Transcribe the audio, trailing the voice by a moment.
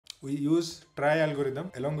we use trie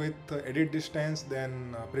algorithm along with edit distance,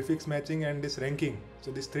 then prefix matching and this ranking.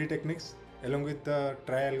 So these three techniques along with the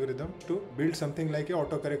trie algorithm to build something like a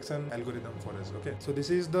autocorrection algorithm for us. Okay, so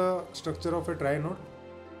this is the structure of a trie node.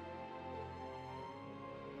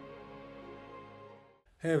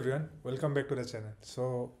 Hey everyone, welcome back to the channel.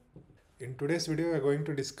 So in today's video we are going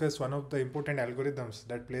to discuss one of the important algorithms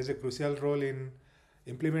that plays a crucial role in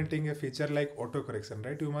implementing a feature like autocorrection,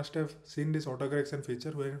 right? You must have seen this autocorrection feature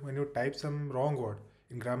where when you type some wrong word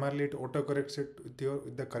in Grammarly, it autocorrects it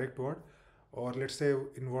with the correct word. Or let's say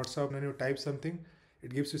in WhatsApp, when you type something,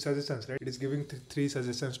 it gives you suggestions, right? It is giving three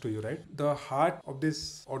suggestions to you, right? The heart of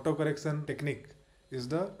this autocorrection technique is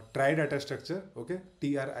the trie data structure, okay?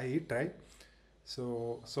 TRIE, trie.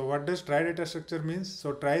 So what does trie data structure means?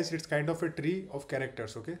 So trie is, it's kind of a tree of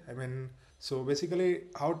characters, okay? I mean, so basically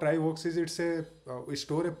how trie works is it's a we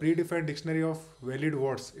store a predefined dictionary of valid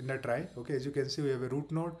words in the trie. Okay, as you can see we have a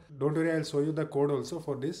root node. Don't worry, I'll show you the code also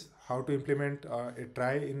for this, how to implement a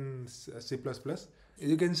trie in C++. As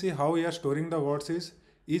you can see how we are storing the words is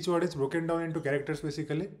each word is broken down into characters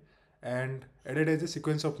basically and added as a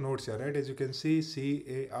sequence of nodes here, right? As you can see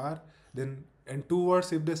CAR, then and two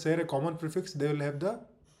words, if they share a common prefix, they will have the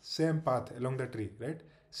same path along the tree, right?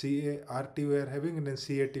 CART we are having and then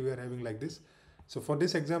CAT we are having like this. So for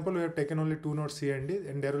this example, we have taken only two nodes C and D,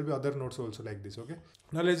 and there will be other nodes also like this, okay?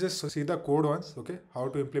 Now let's just see the code once, okay? How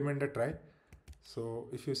to implement the trie. So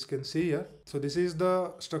if you can see here, so this is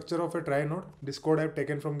the structure of a trie node. This code I have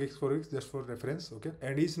taken from Geeks4Geeks just for reference, okay?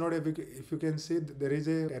 And each node, if you can see, there is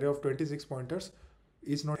an array of 26 pointers.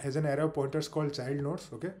 Each node has an array of pointers called child nodes,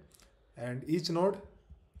 okay? And each node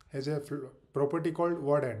has a property called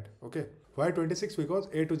word end, okay? Why 26? Because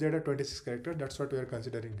A to Z are 26 characters. That's what we are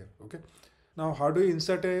considering here, okay? Now how do you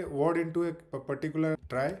insert a word into a particular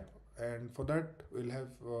trie? And for that we'll have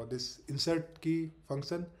this insert key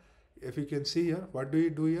function. If you can see here, what do we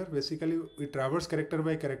do here? Basically we traverse character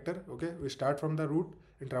by character, okay? We start from the root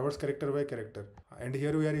and traverse character by character, and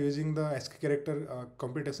here we are using the ASCII character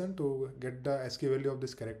computation to get the ASCII value of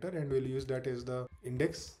this character, and we'll use that as the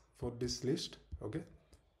index for this list, okay,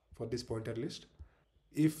 for this pointer list.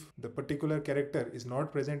 If the particular character is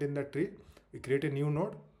not present in the tree, we create a new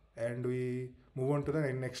node and we move on to the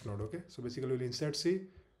next node, okay? So basically we'll insert C,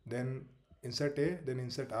 then insert A, then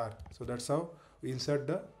insert R. So that's how we insert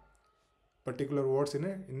the particular words in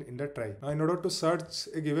the trie. Now in order to search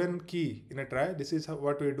a given key in a trie, this is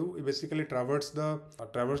what we do. We basically traverse the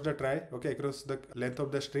trie, okay, across the length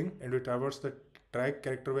of the string, and we traverse the trie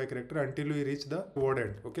character by character until we reach the word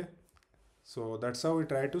end, okay? So that's how we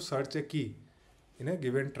try to search a key in a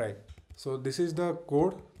given trie. So this is the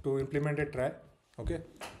code to implement a trie, okay?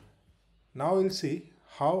 Now we'll see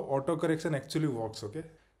how autocorrection actually works, okay?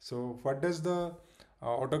 So what does the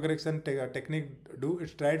autocorrection technique do?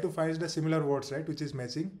 It's try to find the similar words, right, which is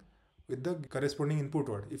matching with the corresponding input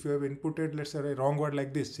word. If you have inputted, let's say, a wrong word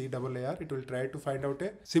like this, CAAR, it will try to find out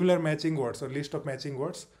a similar matching words or list of matching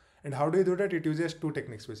words. And how do you do that? It uses two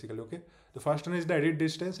techniques basically, okay? The first one is the edit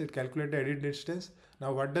distance. It calculates the edit distance.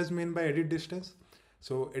 Now what does mean by edit distance?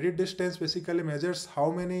 So edit distance basically measures how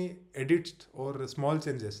many edits or small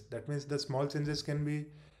changes. That means the small changes can be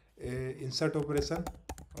a insert operation,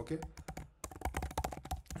 okay,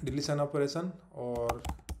 deletion operation, or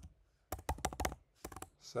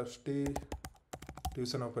substitution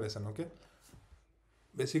operation, okay?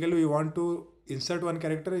 Basically we want to insert one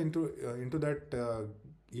character into that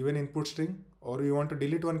given input string, or we want to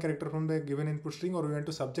delete one character from the given input string, or we want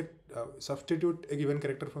to substitute a given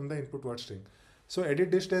character from the input word string. So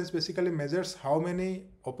edit distance basically measures how many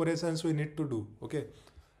operations we need to do, okay?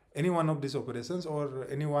 Any one of these operations, or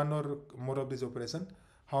any one or more of these operations,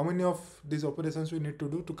 how many of these operations we need to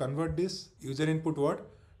do to convert this user input word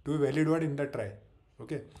to a valid word in the trie,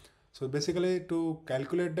 okay? So basically to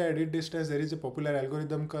calculate the edit distance, there is a popular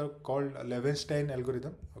algorithm called Levenshtein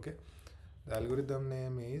algorithm, okay? The algorithm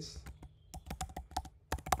name is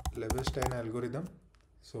Levenshtein algorithm.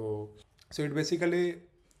 So it basically,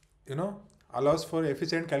 allows for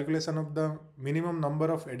efficient calculation of the minimum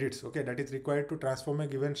number of edits, okay, that is required to transform a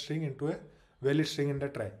given string into a valid string in the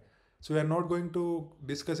trie. So we are not going to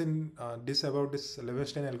discuss in about this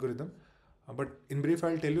Levenshtein algorithm, but in brief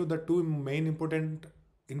I'll tell you the two main important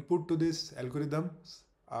input to this algorithms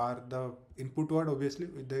are the input word, obviously,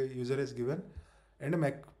 with the user is given, and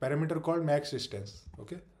a parameter called max distance,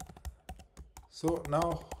 okay? So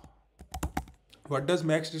now what does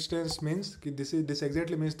max distance means? This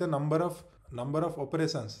exactly means the number of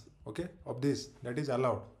operations, okay, of this that is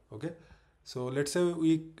allowed, okay? So let's say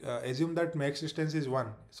we assume that max distance is 1.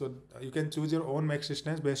 So you can choose your own max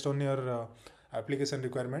distance based on your application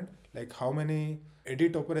requirement, like how many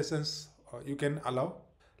edit operations you can allow.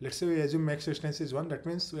 Let's say we assume max distance is 1. That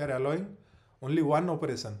means we are allowing only one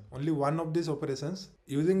operation, only one of these operations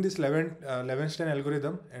using this Levenshtein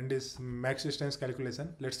algorithm and this max distance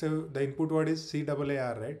calculation. Let's say the input word is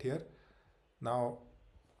CAAR right here. Now,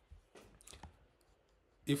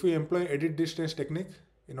 if we employ edit distance technique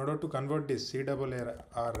in order to convert this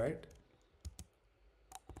CAAR, right,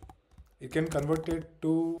 you can convert it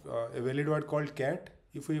to a valid word called cat.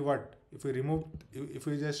 If we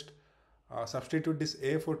just substitute this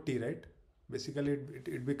A for T, right, basically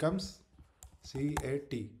it becomes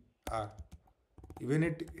CATR. Even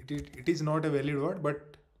it is not a valid word,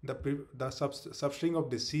 but the substring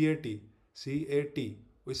of this CAT,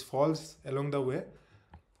 which falls along the way,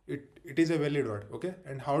 it is a valid word. Okay,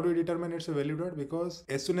 and how do we determine it's a valid word? Because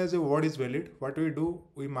as soon as a word is valid, what we do,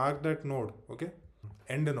 we mark that node, okay,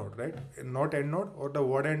 end node, right, not end node, or the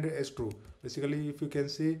word end as true. Basically, if you can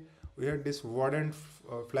see, we had this word end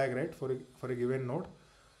flag, right, for a given node.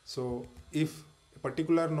 So if a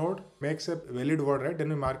particular node makes a valid word, right, then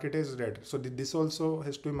we mark it as red. So this also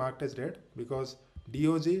has to be marked as red, because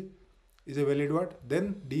DOG is a valid word,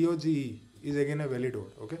 then DOGE is again a valid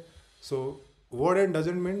word. Okay, so word end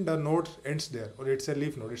doesn't mean the node ends there or it's a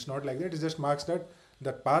leaf node. It's not like that. It just marks that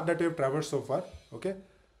the path that we have traversed so far, okay,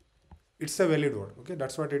 it's a valid word. Okay,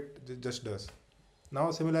 that's what it just does.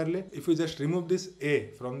 Now similarly, if we just remove this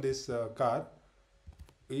A from this car,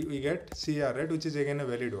 we get CR, right, which is again a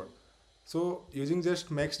valid word. So using just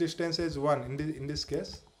max distance as 1 in this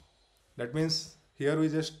case, that means here we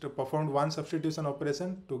just performed one substitution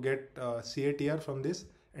operation to get CATR from this,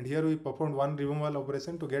 and here we performed one removal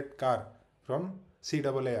operation to get car from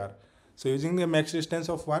CAAR. So using the max distance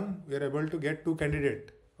of 1, we are able to get two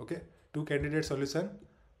candidate solution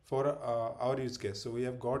for our use case. So we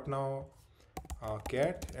have got now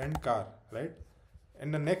cat and car, right?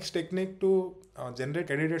 And the next technique to generate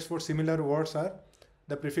candidates for similar words are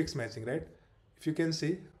the prefix matching, right? If you can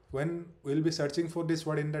see, when we'll be searching for this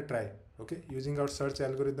word in the try, okay, using our search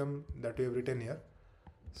algorithm that we have written here.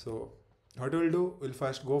 So what we'll do, we'll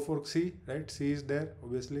first go for C, right? C is there,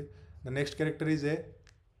 obviously. The next character is A.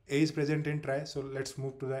 A is present in try, so let's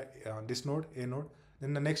move to the this node, A node.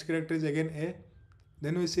 Then the next character is again A.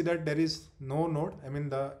 Then we see that there is no node. I mean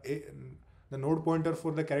the node pointer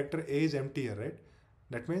for the character A is empty here, right?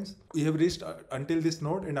 That means we have reached until this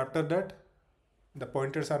node, and after that the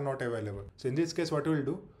pointers are not available. So in this case, what we'll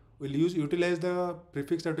do, we'll utilize the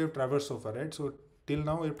prefix that we have traversed so far, right? So till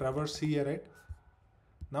now we've traversed C here, right?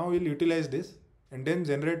 Now we'll utilize this and then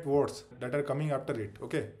generate words that are coming after it.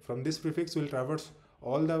 Okay, from this prefix we'll traverse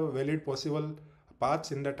all the valid possible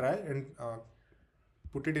paths in the try and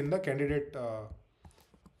put it in the candidate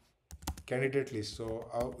list.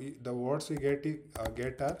 So the words we get are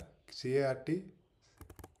CART,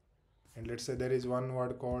 and let's say there is one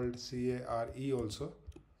word called CARE also.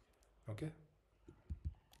 Okay,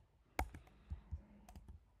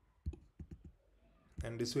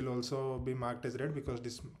 and this will also be marked as red because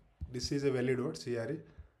this is a valid word, CRE.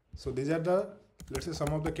 So these are the, let's say, some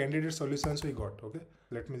of the candidate solutions we got. Okay,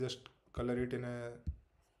 let me just color it in a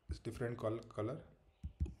different color.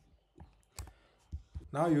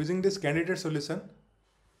 Now using this candidate solution,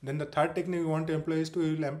 then the third technique we want to employ is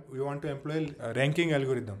we want to employ a ranking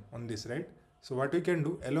algorithm on this, right? So what we can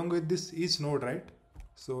do, along with this each node, right?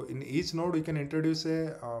 So in each node we can introduce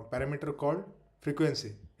a parameter called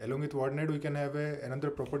frequency. Along with word node we can have another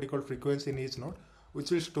property called frequency in each node,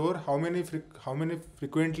 which will store how many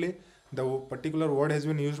frequently the particular word has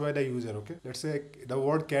been used by the user. Okay, let's say the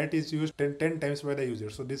word cat is used 10 times by the user.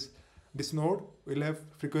 So this node will have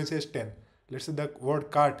frequency as 10. Let's say the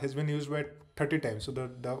word cart has been used by 30 times. So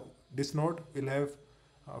this node will have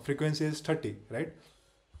frequency as 30, right?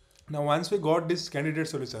 Now once we got these candidate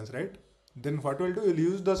solutions, right, then what we'll do, we'll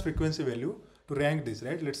use those frequency value to rank this,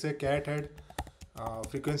 right? Let's say cat had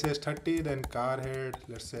frequency as 30, then car had,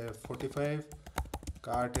 let's say, 45,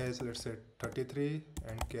 cart has, let's say, 33,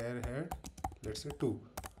 and care had, let's say, 2.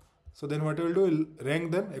 So then what we'll do, we'll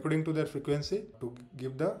rank them according to their frequency to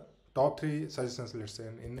give the top 3 suggestions, let's say.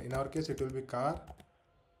 In our case, it will be car,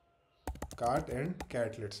 cart, and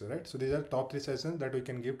cat, let's say, right? So these are top 3 suggestions that we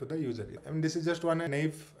can give to the user. I mean, this is just one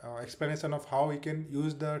naive explanation of how we can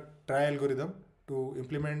use the try algorithm to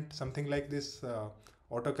implement something like this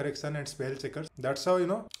autocorrection and spell checkers. That's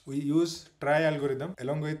how, we use try algorithm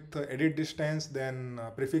along with edit distance, then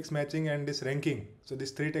prefix matching, and this ranking. So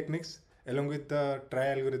these 3 techniques along with the try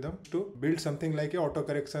algorithm to build something like a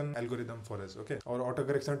autocorrection algorithm for us, okay, or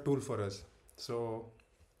autocorrection tool for us. So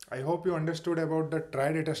I hope you understood about the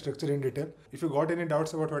trie data structure in detail. If you got any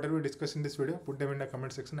doubts about whatever we discussed in this video, put them in the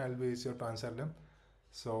comment section. I'll be sure to answer them.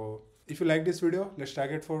 So if you like this video, let's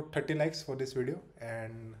target for 30 likes for this video,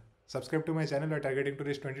 and subscribe to my channel. We're targeting to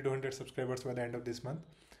reach 20 to 100 subscribers by the end of this month.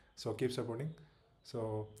 So keep supporting.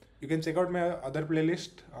 So you can check out my other playlist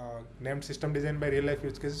named System Design by Real Life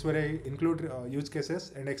Use Cases, where I include use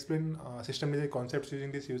cases and explain system design concepts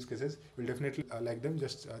using these use cases. You'll definitely like them.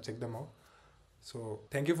 Just check them out. So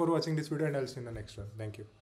thank you for watching this video, and I'll see you in the next one. Thank you.